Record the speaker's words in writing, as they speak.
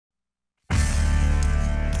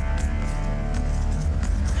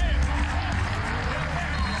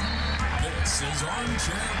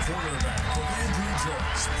Armchair Quarterback with Andrew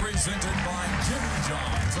Joyce, presented by Jimmy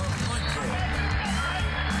John's of Lightfoot.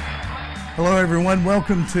 Hello, everyone.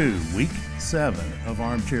 Welcome to Week 7 of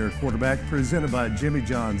Armchair Quarterback, presented by Jimmy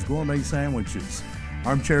John's Gourmet Sandwiches.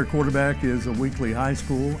 Armchair Quarterback is a weekly high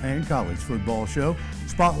school and college football show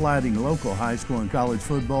spotlighting local high school and college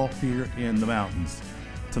football here in the mountains.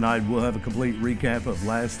 Tonight, we'll have a complete recap of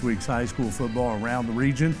last week's high school football around the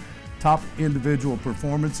region, top individual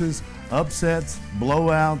performances, upsets,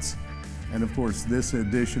 blowouts, and of course, this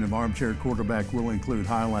edition of Armchair Quarterback will include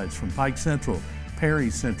highlights from Pike Central, Perry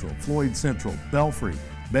Central, Floyd Central, Belfry,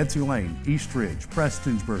 Betsy Lane, Eastridge,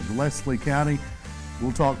 Prestonsburg, Leslie County.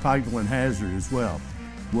 We'll talk Pikeville and Hazard as well.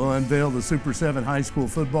 We'll unveil the Super 7 high school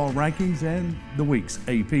football rankings and the week's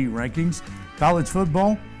AP rankings. College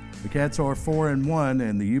football, the Cats are 4-1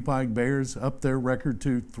 and the U-Pike Bears up their record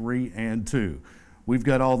to 3-2. We've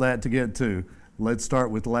got all that to get to. Let's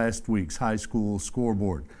start with last week's high school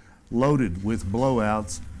scoreboard. Loaded with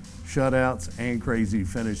blowouts, shutouts, and crazy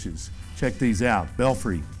finishes. Check these out.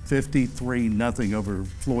 Belfry, 53-0 over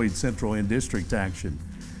Floyd Central in district action.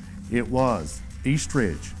 It was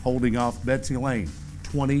Eastridge holding off Betsy Lane,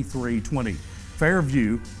 23-20.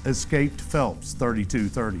 Fairview escaped Phelps,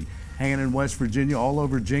 32-30. Hannon, West Virginia, all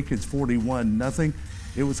over Jenkins, 41-0.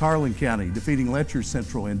 It was Harlan County defeating Letcher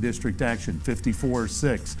Central in district action,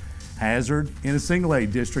 54-6. Hazard, in a single-A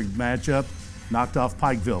district matchup, knocked off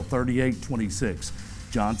Pikeville, 38-26.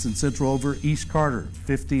 Johnson Central over East Carter,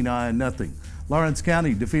 59-0. Lawrence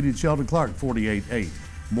County defeated Sheldon Clark, 48-8.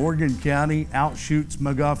 Morgan County outshoots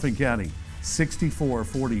Magoffin County,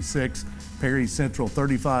 64-46. Perry Central,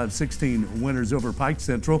 35-16 winners over Pike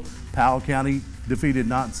Central. Powell County defeated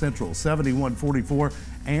Knott Central, 71-44.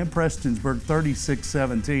 And Prestonsburg,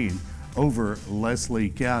 36-17 over Leslie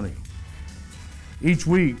County. Each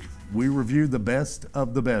week, we review the best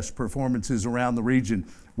of the best performances around the region.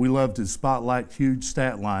 We love to spotlight huge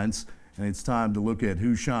stat lines, and it's time to look at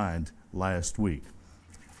who shined last week.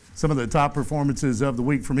 Some of the top performances of the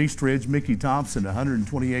week from Eastridge: Mickey Thompson,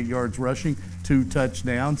 128 yards rushing, 2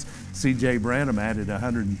 touchdowns. C.J. Branham added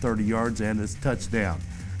 130 yards and a touchdown.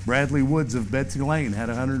 Bradley Woods of Betsy Lane had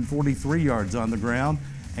 143 yards on the ground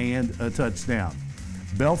and a touchdown.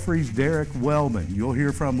 Belfry's Derek Wellman, you'll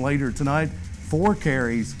hear from later tonight, 4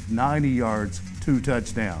 carries, 90 yards, 2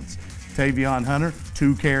 touchdowns. Tavion Hunter,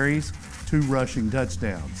 2 carries, 2 rushing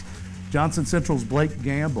touchdowns. Johnson Central's Blake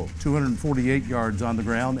Gamble, 248 yards on the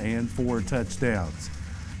ground and 4 touchdowns.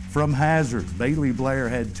 From Hazard, Bailey Blair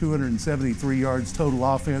had 273 yards total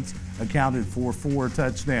offense, accounted for 4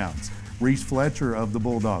 touchdowns. Reese Fletcher of the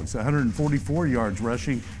Bulldogs, 144 yards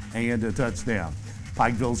rushing and a touchdown.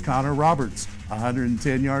 Pikeville's Connor Roberts,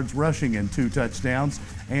 110 yards rushing and 2 touchdowns.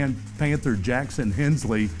 And Panther Jackson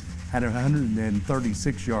Hensley had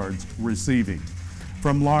 136 yards receiving.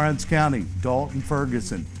 From Lawrence County, Dalton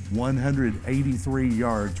Ferguson, 183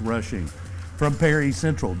 yards rushing. From Perry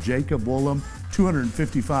Central, Jacob Woolham,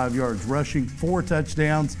 255 yards rushing, 4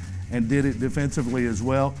 touchdowns, and did it defensively as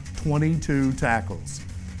well, 22 tackles.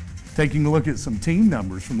 Taking a look at some team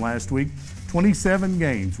numbers from last week, 27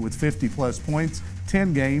 games with 50-plus points,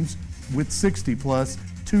 10 games with 60-plus,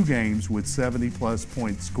 2 games with 70-plus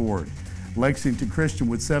points scored. Lexington Christian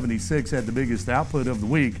with 76 had the biggest output of the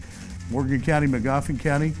week. Morgan County, Magoffin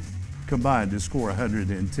County combined to score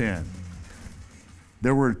 110.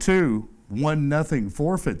 There were 2 1-0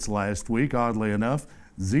 forfeits last week, oddly enough,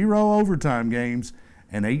 0 overtime games,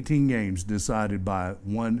 and 18 games decided by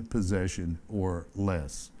 1 possession or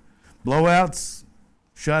less. Blowouts,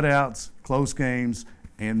 shutouts, close games,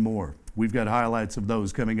 and more. We've got highlights of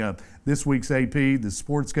those coming up. This week's AP, the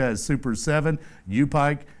Sports Guys Super 7,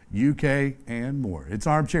 U-Pike, UK, and more. It's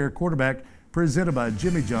Armchair Quarterback, presented by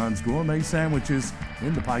Jimmy John's Gourmet Sandwiches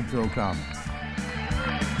in the Pikeville Commons.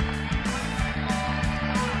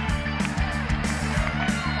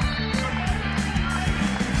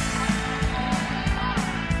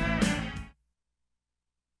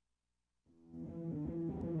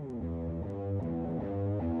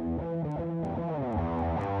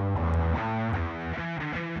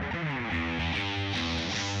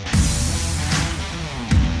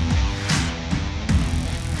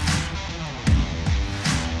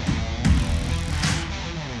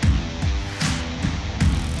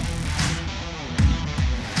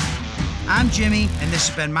 I'm Jimmy, and this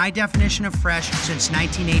has been my definition of fresh since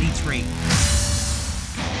 1983.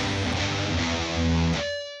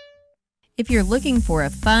 If you're looking for a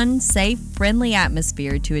fun, safe, friendly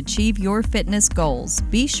atmosphere to achieve your fitness goals,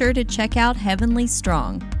 be sure to check out Heavenly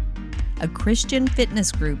Strong, a Christian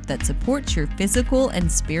fitness group that supports your physical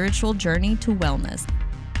and spiritual journey to wellness.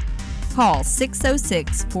 Call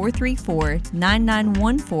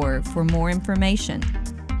 606-434-9914 for more information.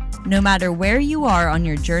 No matter where you are on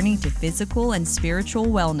your journey to physical and spiritual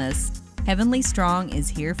wellness, Heavenly Strong is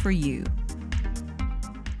here for you.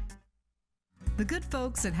 The good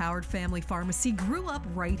folks at Howard Family Pharmacy grew up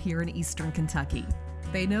right here in Eastern Kentucky.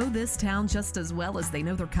 They know this town just as well as they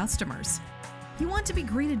know their customers. You want to be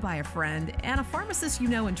greeted by a friend and a pharmacist you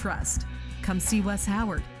know and trust. Come see Wes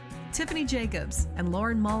Howard, Tiffany Jacobs, and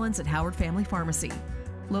Lauren Mullins at Howard Family Pharmacy,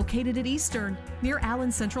 located at Eastern near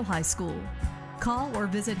Allen Central High School. Call or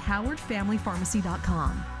visit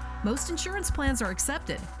howardfamilypharmacy.com. Most insurance plans are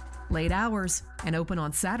accepted, late hours, and open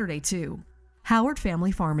on Saturday too. Howard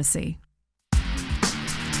Family Pharmacy.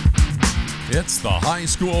 It's the high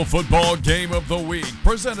school football game of the week,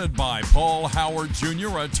 presented by Paul Howard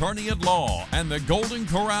Jr., attorney at law, and the Golden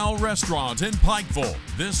Corral Restaurant in Pikeville.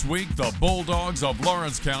 This week, the Bulldogs of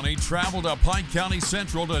Lawrence County travel to Pike County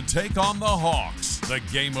Central to take on the Hawks. The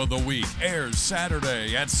game of the week airs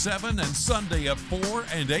Saturday at 7 and Sunday at 4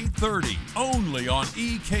 and 8:30, only on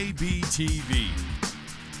EKB TV.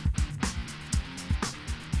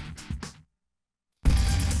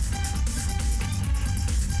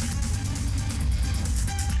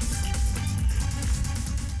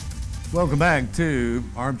 Welcome back to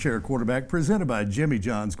Armchair Quarterback, presented by Jimmy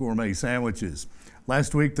John's Gourmet Sandwiches.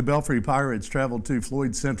 Last week, the Belfry Pirates traveled to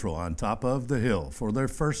Floyd Central on top of the hill for their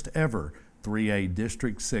first ever 3A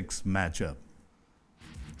District 6 matchup.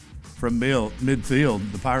 From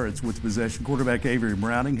midfield, the Pirates with possession, quarterback Avery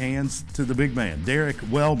Browning hands to the big man, Derek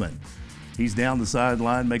Wellman. He's down the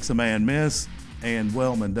sideline, makes a man miss, and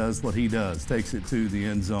Wellman does what he does, takes it to the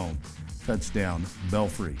end zone. Touchdown,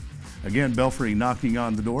 Belfry. Again, Belfry knocking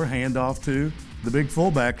on the door, handoff to the big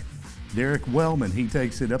fullback, Derek Wellman. He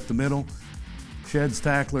takes it up the middle, sheds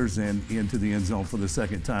tacklers, and into the end zone for the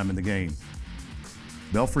second time in the game.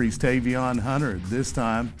 Belfry's Tavion Hunter, this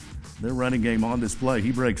time, their running game on display.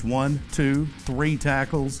 He breaks 1, 2, 3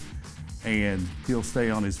 tackles, and he'll stay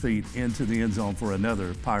on his feet into the end zone for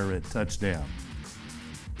another Pirate touchdown.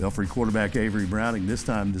 Belfry quarterback Avery Browning this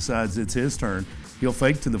time decides it's his turn. He'll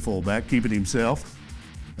fake to the fullback, keep it himself,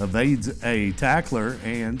 evades a tackler,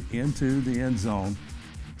 and into the end zone.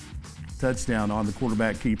 Touchdown on the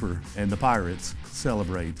quarterback keeper, and the Pirates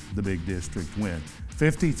celebrate the big district win.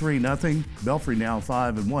 53-0. Belfry now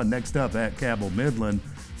 5-1. Next up at Cabell Midland,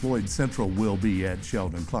 Floyd Central will be at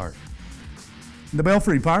Sheldon Clark. The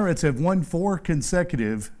Belfry Pirates have won 4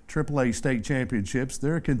 consecutive AAA state championships.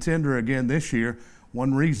 They're a contender again this year.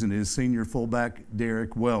 One reason is senior fullback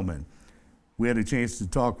Derek Wellman. We had a chance to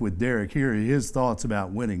talk with Derek, hear his thoughts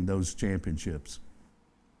about winning those championships.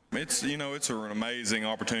 It's an amazing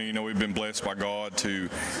opportunity. We've been blessed by God to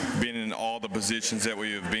be in all the positions that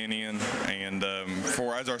we have been in, and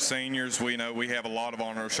as our seniors, we know we have a lot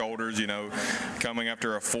on our shoulders. Coming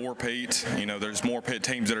after a 4-peat, there's more pit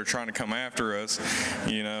teams that are trying to come after us.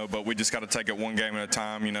 But we just got to take it one game at a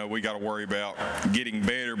time. We got to worry about getting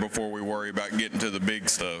better before we worry about getting to the big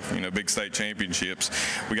stuff. Big state championships.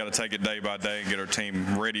 We got to take it day by day and get our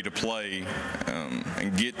team ready to play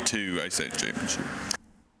and get to a state championship.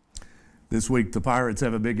 This week, the Pirates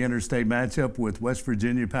have a big interstate matchup with West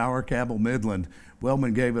Virginia Power Cabell Midland.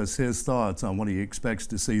 Wellman gave us his thoughts on what he expects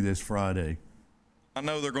to see this Friday. I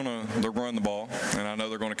know they're run the ball, and I know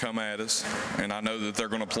they're going to come at us, and I know that they're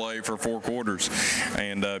going to play for 4 quarters.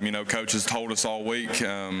 And Coach has told us all week.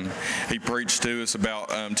 He preached to us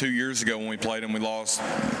about 2 years ago when we played him. We lost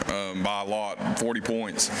by a lot, 40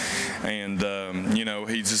 points. And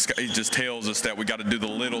he just tells us that we got to do the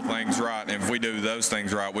little things right, and if we do those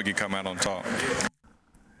things right, we can come out on top.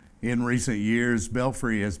 In recent years,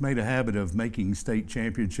 Belfry has made a habit of making state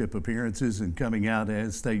championship appearances and coming out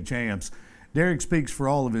as state champs. Derek speaks for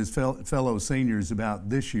all of his fellow seniors about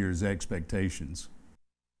this year's expectations.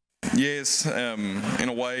 Yes, in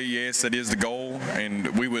a way, yes, that is the goal. And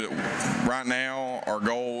right now, our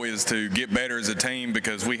goal is to get better as a team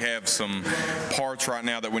because we have some parts right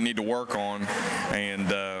now that we need to work on. And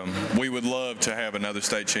we would love to have another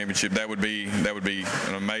state championship. That would be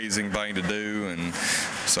an amazing thing to do. And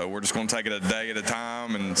so we're just going to take it a day at a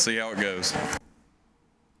time and see how it goes.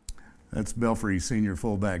 That's Belfry senior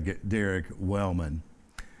fullback Derek Wellman.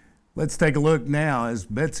 Let's take a look now as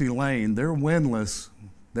Betsy Lane, they're winless.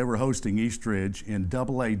 They were hosting Eastridge in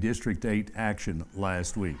AA District 8 action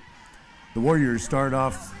last week. The Warriors start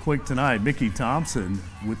off quick tonight. Mickey Thompson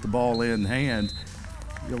with the ball in hand.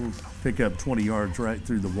 He'll pick up 20 yards right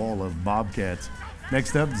through the wall of Bobcats.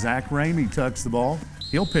 Next up, Zach Ramey tucks the ball.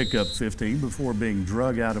 He'll pick up 15 before being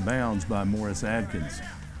drug out of bounds by Morris Adkins.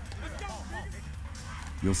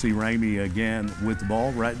 You'll see Ramey again with the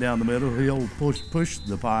ball right down the middle. He'll push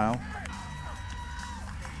the pile.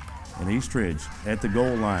 And Eastridge at the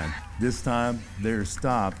goal line. This time they're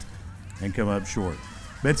stopped and come up short.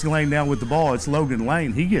 Betsy Lane now with the ball. It's Logan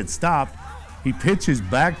Lane. He gets stopped. He pitches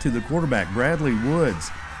back to the quarterback, Bradley Woods.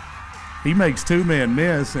 He makes two men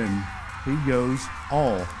miss, and he goes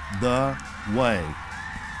all the way.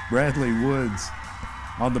 Bradley Woods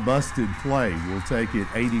on the busted play will take it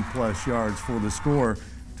 80-plus yards for the score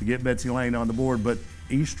to get Betsy Lane on the board, but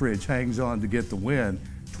Eastridge hangs on to get the win,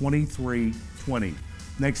 23-20.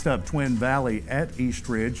 Next up, Twin Valley at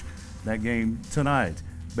Eastridge. That game tonight.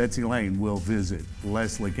 Betsy Lane will visit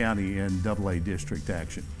Leslie County in AA district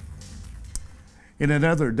action. In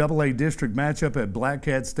another AA district matchup at Black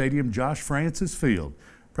Cat Stadium, Josh Francis Field,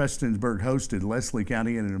 Prestonsburg hosted Leslie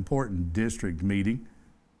County in an important district meeting.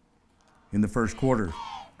 In the first quarter,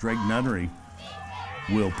 Drake Nunnery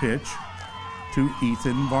will pitch to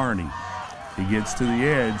Ethan Varney. He gets to the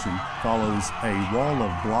edge and follows a wall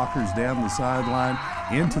of blockers down the sideline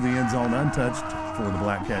into the end zone untouched for the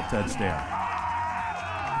Black Cat touchdown.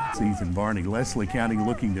 It's Ethan Varney. Leslie County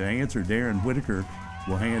looking to answer. Darren Whitaker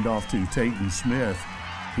will hand off to Tayton Smith.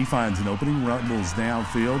 He finds an opening, rumbles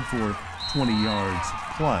downfield for 20 yards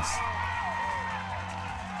plus.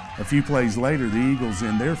 A few plays later, the Eagles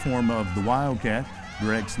in their form of the Wildcat.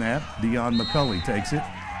 Direct snap, Dion McCulley takes it,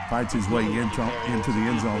 fights his way into the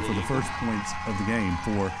end zone for the first points of the game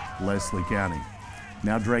for Leslie County.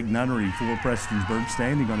 Now Drake Nunnery for Prestonsburg,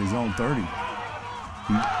 standing on his own 30.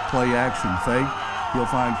 Play action fake. He'll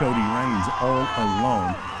find Cody Raines all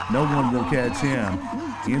alone. No one will catch him.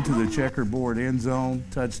 Into the checkerboard end zone.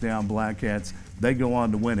 Touchdown Black Cats. They go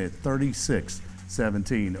on to win it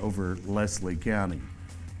 36-17 over Leslie County.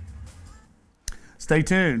 Stay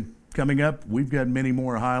tuned. Coming up, we've got many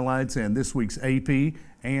more highlights and this week's AP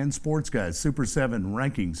and Sports Guys Super 7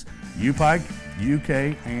 rankings, U-Pike,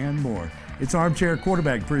 UK, and more. It's Armchair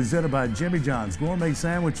Quarterback presented by Jimmy John's Gourmet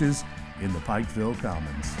Sandwiches in the Pikeville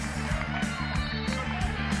Commons.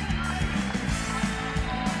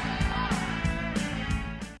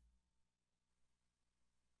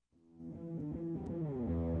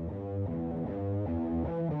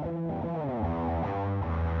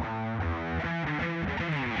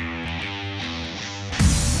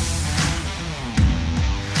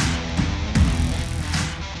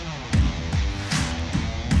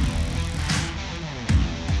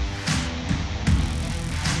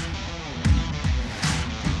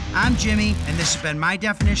 I'm Jimmy, and this has been my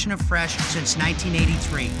definition of fresh since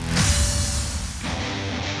 1983.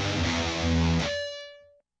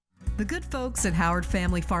 The good folks at Howard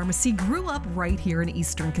Family Pharmacy grew up right here in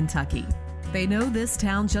Eastern Kentucky. They know this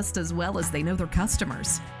town just as well as they know their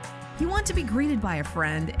customers. You want to be greeted by a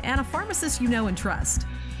friend and a pharmacist you know and trust?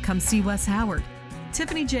 Come see Wes Howard,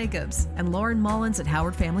 Tiffany Jacobs, and Lauren Mullins at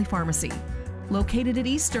Howard Family Pharmacy, located at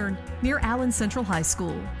Eastern near Allen Central High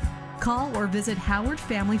School. Call or visit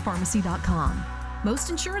howardfamilypharmacy.com. Most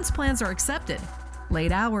insurance plans are accepted,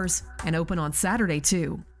 late hours, and open on Saturday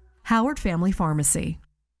too. Howard Family Pharmacy.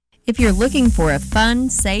 If you're looking for a fun,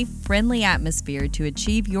 safe, friendly atmosphere to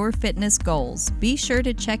achieve your fitness goals, be sure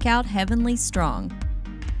to check out Heavenly Strong,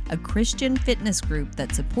 a Christian fitness group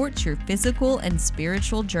that supports your physical and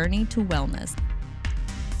spiritual journey to wellness.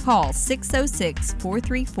 Call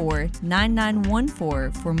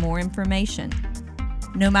 606-434-9914 for more information.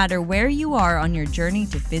 No matter where you are on your journey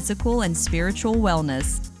to physical and spiritual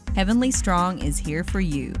wellness, Heavenly Strong is here for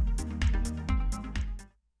you.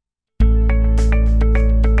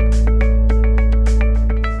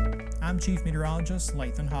 I'm Chief Meteorologist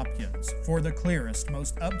Lathan Hopkins. For the clearest,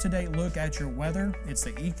 most up-to-date look at your weather, it's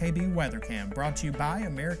the EKB Weather Cam, brought to you by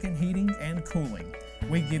American Heating and Cooling.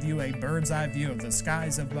 We give you a bird's-eye view of the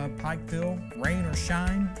skies above Pikeville, rain or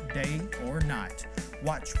shine, day or night.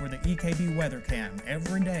 Watch for the EKB Weather Cam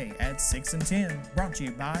every day at 6 and 10, brought to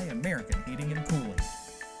you by American Heating and Cooling.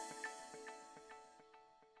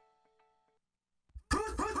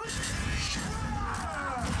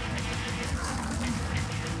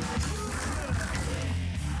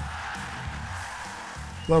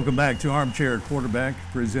 Welcome back to Armchair Quarterback,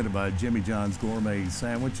 presented by Jimmy John's Gourmet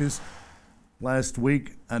Sandwiches. Last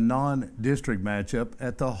week, a non-district matchup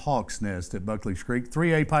at the Hawks Nest at Buckley's Creek.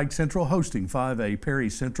 3A Pike Central hosting 5A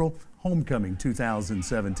Perry Central, homecoming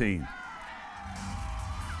 2017.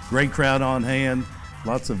 Great crowd on hand,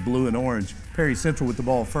 lots of blue and orange. Perry Central with the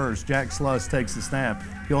ball first. Jack Sluss takes the snap.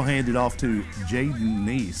 He'll hand it off to Jaden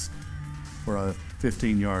Neese for a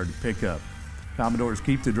 15-yard pickup. Commodores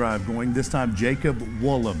keep the drive going. This time, Jacob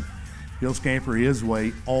Woolham. He'll scamper his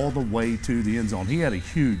way all the way to the end zone. He had a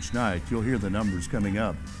huge night. You'll hear the numbers coming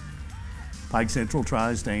up. Pike Central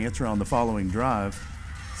tries to answer on the following drive.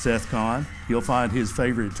 Seth Kahn, he'll find his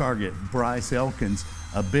favorite target, Bryce Elkins,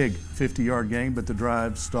 a big 50-yard gain, but the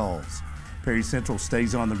drive stalls. Perry Central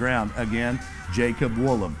stays on the ground. Again, Jacob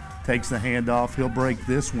Woolham takes the handoff. He'll break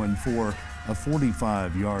this one for a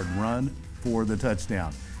 45-yard run for the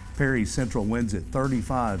touchdown. Perry Central wins it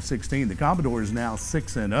 35-16. The Commodores now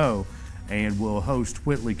 6-0 and will host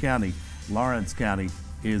Whitley County. Lawrence County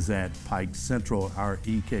is at Pike Central, our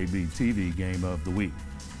EKB TV game of the week.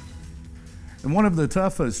 And one of the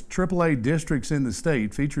toughest AAA districts in the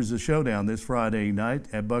state features a showdown this Friday night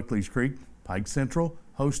at Buckley's Creek. Pike Central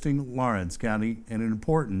hosting Lawrence County in an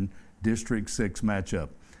important District 6 matchup.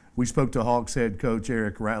 We spoke to Hawks head coach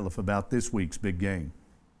Eric Ratliff about this week's big game.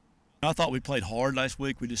 I thought we played hard last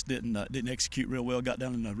week. We just didn't execute real well. Got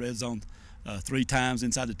down in the red zone 3 times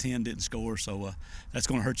inside the 10, didn't score. So that's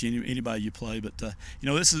going to hurt you anybody you play. But you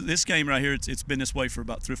know, this game right here. It's been this way for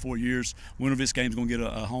about 3 or 4 years. Winner of this game is going to get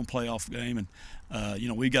a home playoff game, and you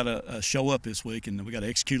know, we got to show up this week, and we got to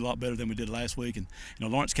execute a lot better than we did last week. And you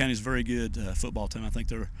know, Lawrence County is a very good football team. I think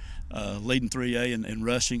they're leading 3A in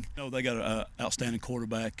rushing. You know, they got an outstanding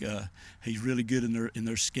quarterback. He's really good in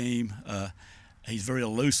their scheme. He's very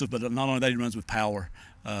elusive, but not only that, he runs with power.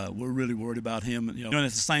 We're really worried about him. You know, and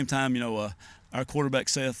at the same time, you know, our quarterback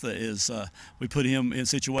Seth we put him in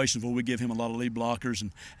situations where we give him a lot of lead blockers,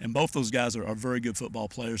 and both those guys are very good football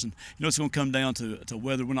players. And you know, it's going to come down to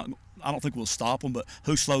whether I don't think we'll stop them, but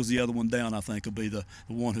who slows the other one down, I think, will be the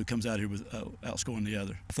one who comes out here with outscoring the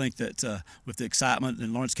other. I think that with the excitement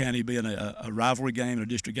in Lawrence County being a rivalry game and a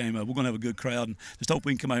district game, we're going to have a good crowd, and just hope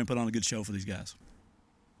we can come out and put on a good show for these guys.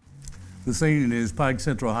 The scene is Pike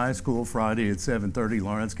Central High School Friday at 7:30.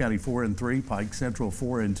 Lawrence County 4-3, Pike Central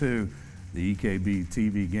 4-2. The EKB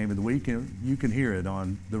TV game of the week, and you can hear it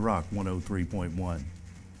on The Rock 103.1.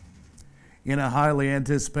 In a highly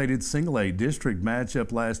anticipated single A district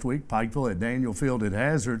matchup last week, Pikeville at Daniel Field at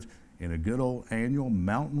Hazard in a good old annual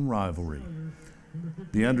mountain rivalry.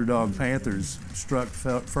 The underdog Panthers struck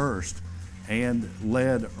first and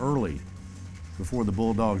led early before the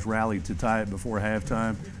Bulldogs rallied to tie it before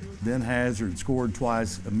halftime. Then Hazard scored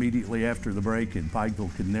twice immediately after the break, and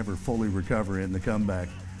Pikeville could never fully recover in the comeback.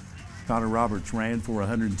 Connor Roberts ran for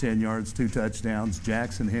 110 yards, 2 touchdowns.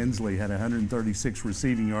 Jackson Hensley had 136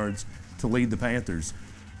 receiving yards to lead the Panthers.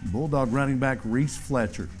 Bulldog running back Reese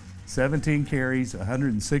Fletcher, 17 carries,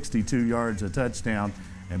 162 yards, a touchdown,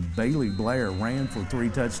 and Bailey Blair ran for 3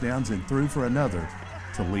 touchdowns and threw for another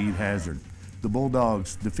to lead Hazard. The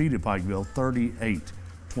Bulldogs defeated Pikeville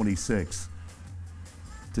 38-26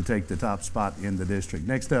 to take the top spot in the district.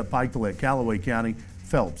 Next up, Pikeville at Callaway County.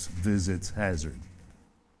 Phelps visits Hazard.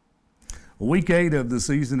 Week 8 of the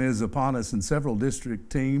season is upon us, and several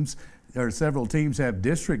teams have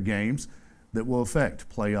district games that will affect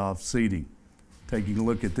playoff seeding. Taking a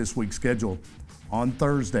look at this week's schedule, on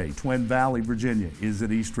Thursday, Twin Valley, Virginia is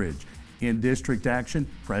at Eastridge. In district action,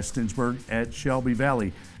 Prestonsburg at Shelby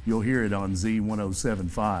Valley. You'll hear it on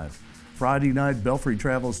Z107.5. Friday night, Belfry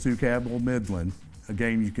travels to Cabell Midland, a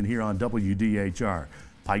game you can hear on WDHR.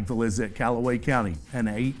 Pikeville is at Callaway County, an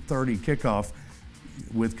 8:30 kickoff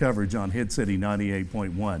with coverage on Hit City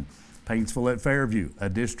 98.1. Paintsville at Fairview, a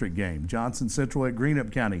district game. Johnson Central at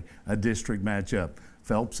Greenup County, a district matchup.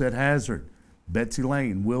 Phelps at Hazard. Betsy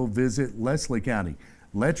Lane will visit Leslie County.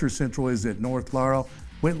 Letcher Central is at North Laurel.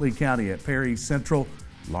 Whitley County at Perry Central.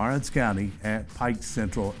 Lawrence County at Pike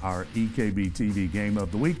Central, our EKB TV game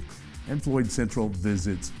of the week. And Floyd Central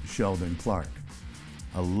visits Sheldon Clark.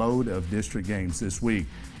 A load of district games this week.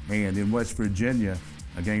 And in West Virginia,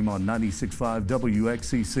 a game on 96.5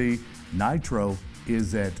 WXCC. Nitro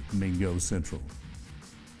is at Mingo Central.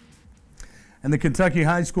 And the Kentucky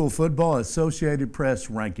High School Football Associated Press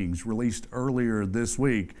rankings released earlier this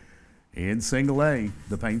week. In single A,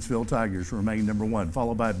 the Paintsville Tigers remain number 1,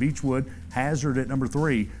 followed by Beechwood, Hazard at number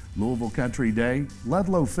 3, Louisville Country Day,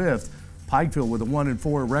 Ludlow 5th, Pikeville with a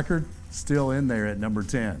 1-4 record, still in there at number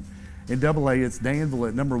 10. In AA, it's Danville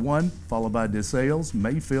at number 1, followed by DeSales,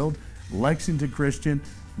 Mayfield, Lexington Christian,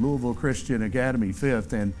 Louisville Christian Academy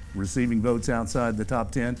 5th, and receiving votes outside the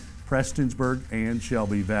top 10, Prestonsburg and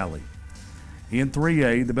Shelby Valley. In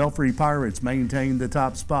 3A, the Belfry Pirates maintain the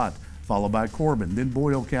top spot, followed by Corbin, then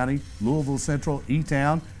Boyle County, Louisville Central,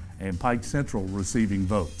 E-Town, and Pike Central receiving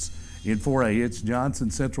votes. In 4A, it's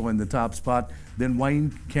Johnson Central in the top spot, then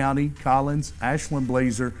Wayne County, Collins, Ashland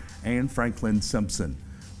Blazer, and Franklin Simpson.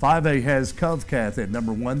 5A has Covcath at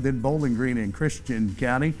number 1, then Bowling Green and Christian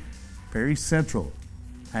County. Perry Central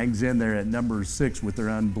hangs in there at number 6 with their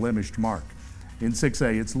unblemished mark. In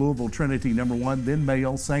 6A, it's Louisville Trinity number 1, then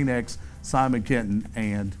Mayo, St. X, Simon Kenton,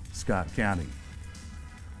 and Scott County.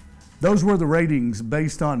 Those were the ratings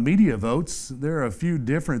based on media votes. There are a few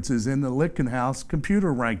differences in the Litkenhouse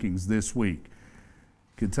computer rankings this week.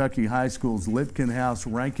 Kentucky High School's Litkenhouse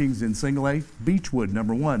rankings in single A, Beechwood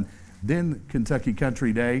number 1, then Kentucky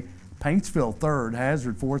Country Day, Paintsville 3rd,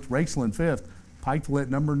 Hazard 4th, Raceland 5th, Pikeville at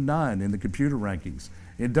number 9 in the computer rankings.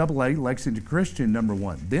 In double A, Lexington Christian number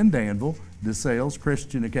 1, then Danville, DeSales,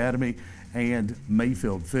 Christian Academy, and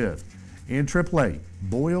Mayfield 5th. In AAA,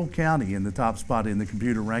 Boyle County in the top spot in the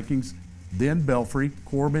computer rankings, then Belfry,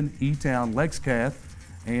 Corbin, E-Town, Lexcath,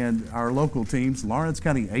 and our local teams, Lawrence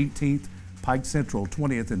County 18th, Pike Central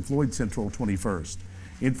 20th, and Floyd Central 21st.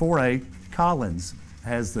 In 4A, Collins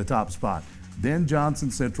has the top spot, then Johnson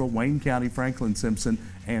Central, Wayne County, Franklin Simpson,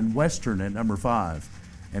 and Western at number 5.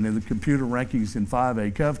 And in the computer rankings in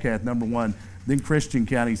 5A, Covcath number 1, then Christian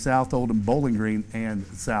County, South Oldham, Bowling Green, and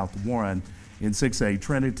South Warren. In 6A,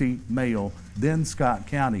 Trinity, Mayo, then Scott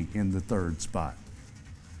County in the 3rd spot.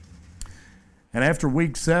 And after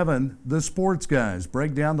week 7, the sports guys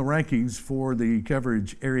break down the rankings for the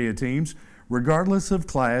coverage area teams, regardless of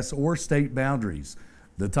class or state boundaries.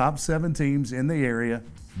 The top 7 teams in the area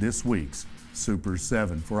this week's Super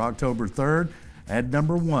 7. For October 3rd, at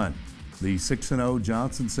number 1, the 6-0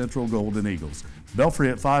 Johnson Central Golden Eagles. Belfry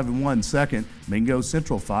at 5-1 second, Mingo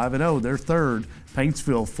Central 5-0, their 3rd,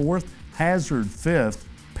 Paintsville 4th, Hazard 5th,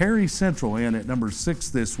 Perry Central in at number 6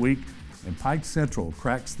 this week, and Pike Central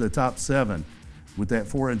cracks the top 7. With that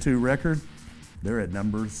 4-2 record, they're at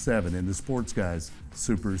number 7 in the Sports Guys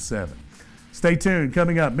Super 7. Stay tuned.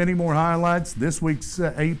 Coming up, many more highlights. This week's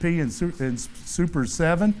AP and Super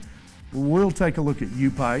 7. We'll take a look at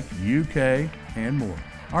U-Pike, UK, and more.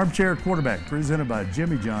 Armchair Quarterback, presented by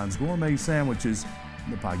Jimmy John's Gourmet Sandwiches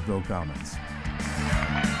in the Pikeville Commons.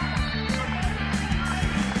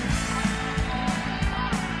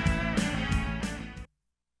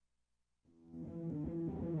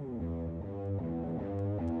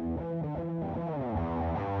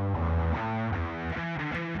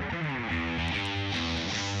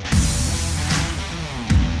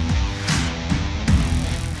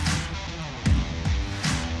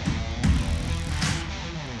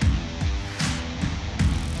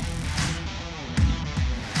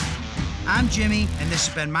 I'm Jimmy, and this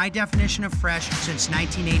has been my definition of fresh since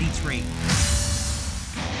 1983.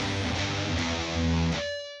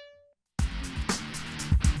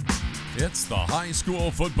 It's the high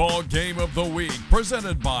school football game of the week,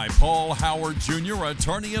 presented by Paul Howard Jr.,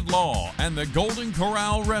 attorney at law, and the Golden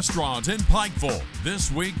Corral Restaurant in Pikeville.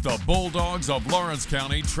 This week, the Bulldogs of Lawrence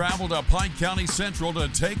County travel to Pike County Central to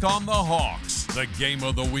take on the Hawks. The game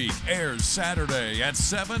of the week airs Saturday at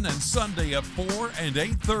 7 and Sunday at 4 and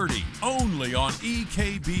 8:30, only on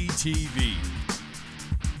EKB TV.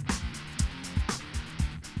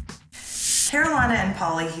 Carolina and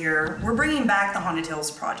Polly here. We're bringing back the Haunted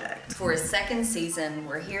Hills Project. For a second season,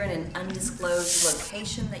 we're here in an undisclosed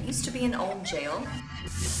location that used to be an old jail.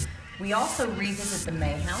 We also revisit the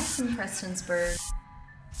May House in Prestonsburg.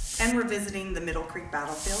 And we're visiting the Middle Creek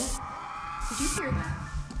Battlefield. Did you hear that?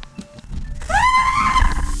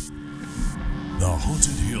 The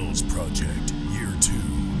Haunted Hills Project, Year 2,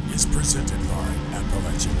 is presented by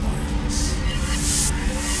Appalachian Lions.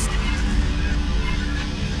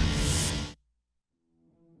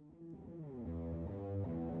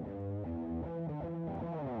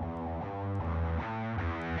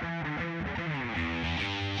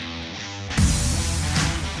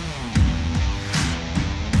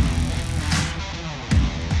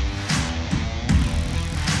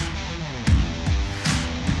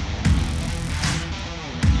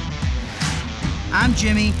 I'm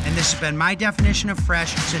Jimmy, and this has been my definition of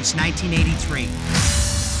fresh since 1983.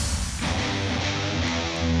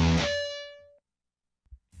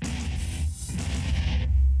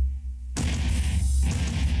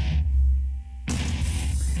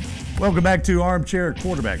 Welcome back to Armchair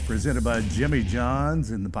Quarterback, presented by Jimmy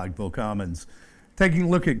John's in the Pikeville Commons. Taking a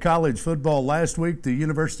look at college football last week, the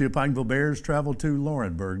University of Pikeville Bears traveled to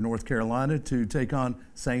Laurinburg, North Carolina to take on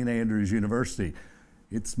St. Andrews University.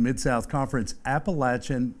 It's Mid-South Conference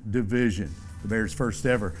Appalachian Division, the Bears' first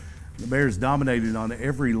ever. The Bears dominated on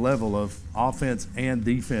every level of offense and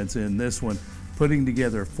defense in this one, putting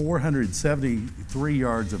together 473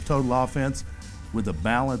 yards of total offense with a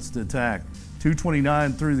balanced attack.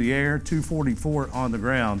 229 through the air, 244 on the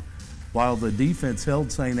ground, while the defense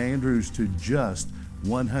held St. Andrews to just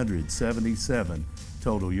 177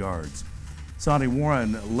 total yards. Sonny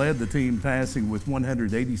Warren led the team passing with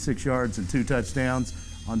 186 yards and 2 touchdowns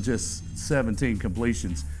on just 17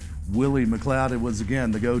 completions. Willie McLeod was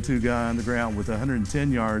again the go-to guy on the ground with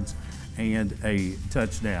 110 yards and a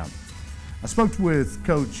touchdown. I spoke with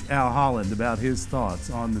Coach Al Holland about his thoughts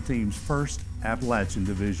on the team's first Appalachian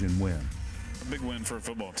Division win. A big win for a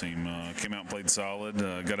football team. Came out and played solid.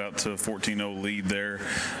 Got out to a 14-0 lead there.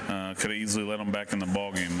 Could have easily let them back in the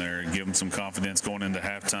ball game there. Give them some confidence going into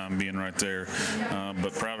halftime, being right there.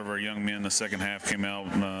 But proud of our young men. The second half came out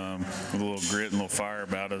with a little grit and a little fire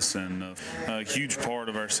about us. And a huge part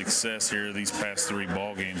of our success here these past 3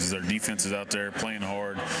 ball games is our defense is out there playing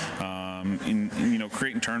hard. And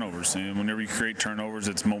creating turnovers. And whenever you create turnovers,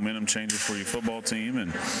 it's momentum changer for your football team,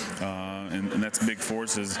 and that's big for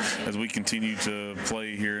us as we continue to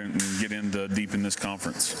play here and get into deep in this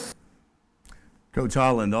conference. Coach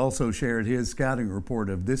Holland also shared his scouting report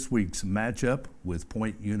of this week's matchup with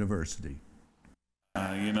Point University.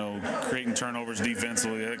 Creating turnovers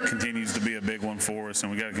defensively, that continues to be a big one for us,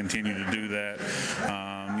 and we got to continue to do that.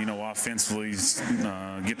 Offensively,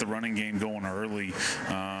 get the running game going early,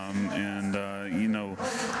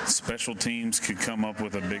 special teams could come up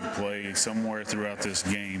with a big play somewhere throughout this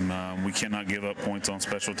game. We cannot give up points on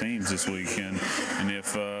special teams this week, and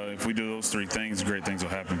if we do those 3 things, great things will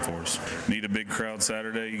happen for us. Need a big crowd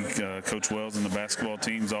Saturday. Coach Wells and the basketball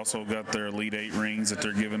teams also got their Elite 8 rings that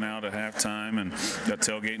they're giving out at halftime, and got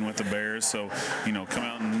tailgating with the Bears. So, come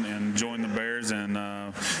out and join the Bears and,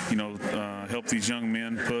 help these young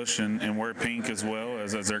men push and wear pink as well,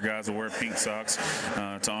 as their guys will wear pink socks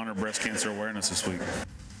to honor breast cancer awareness this week.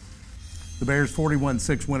 The Bears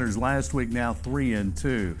 41-6 winners last week, now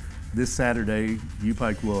 3-2. This Saturday,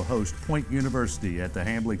 UPike will host Point University at the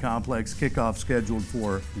Hambly Complex. Kickoff scheduled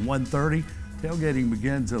for 1:30. Tailgating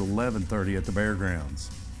begins at 11:30 at the Bear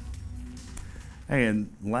Grounds. And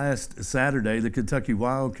last Saturday, the Kentucky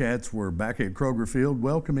Wildcats were back at Kroger Field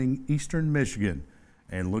welcoming Eastern Michigan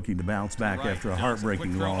and looking to bounce back after a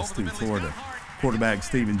heartbreaking loss to Florida. Quarterback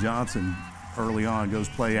Steven Johnson early on goes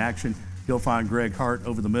play action. He'll find Greg Hart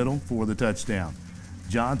over the middle for the touchdown.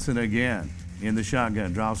 Johnson again in the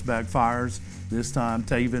shotgun, drops back, fires. This time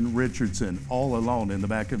Taven Richardson all alone in the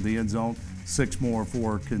back of the end zone. 6 more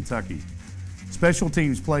for Kentucky. Special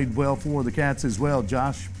teams played well for the Cats as well.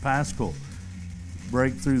 Josh Pascal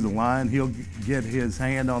break through the line. He'll get his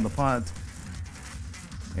hand on the punt,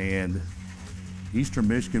 and Eastern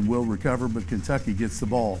Michigan will recover, but Kentucky gets the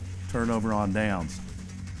ball. Turnover on downs.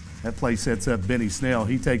 That play sets up Benny Snell.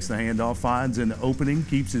 He takes the handoff, finds an opening,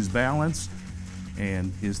 keeps his balance,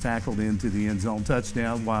 and is tackled into the end zone.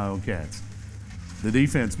 Touchdown, Wildcats. The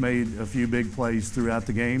defense made a few big plays throughout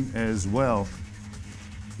the game as well.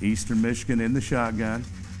 Eastern Michigan in the shotgun.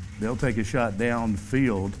 They'll take a shot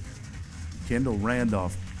downfield. Kendall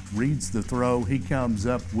Randolph reads the throw. He comes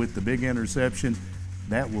up with the big interception.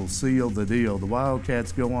 That will seal the deal. The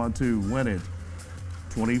Wildcats go on to win it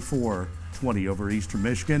 24-20 over Eastern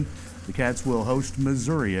Michigan. The Cats will host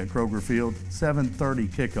Missouri at Kroger Field, 7:30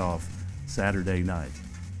 kickoff Saturday night.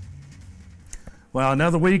 Well,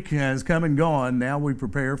 another week has come and gone. Now we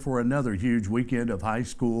prepare for another huge weekend of high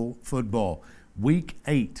school football. Week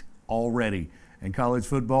 8 already. In college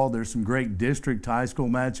football, there's some great district high school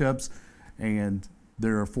matchups, and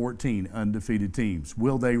there are 14 undefeated teams.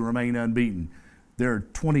 Will they remain unbeaten? There are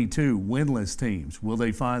 22 winless teams. Will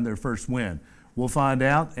they find their first win? We'll find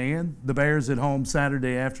out. And the Bears at home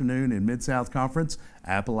Saturday afternoon in Mid-South Conference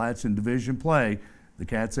Appalachian Division play. The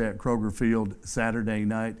Cats at Kroger Field Saturday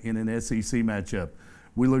night in an SEC matchup.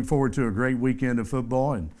 We look forward to a great weekend of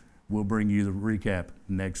football, and we'll bring you the recap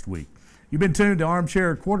next week. You've been tuned to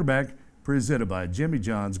Armchair Quarterback, presented by Jimmy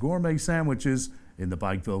John's Gourmet Sandwiches in the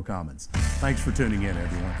Pikeville Commons. Thanks for tuning in,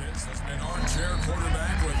 everyone. This has been Armchair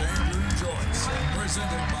Quarterback with Andrew Joyce,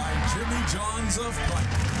 presented by Jimmy John's of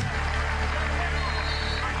Pikeville.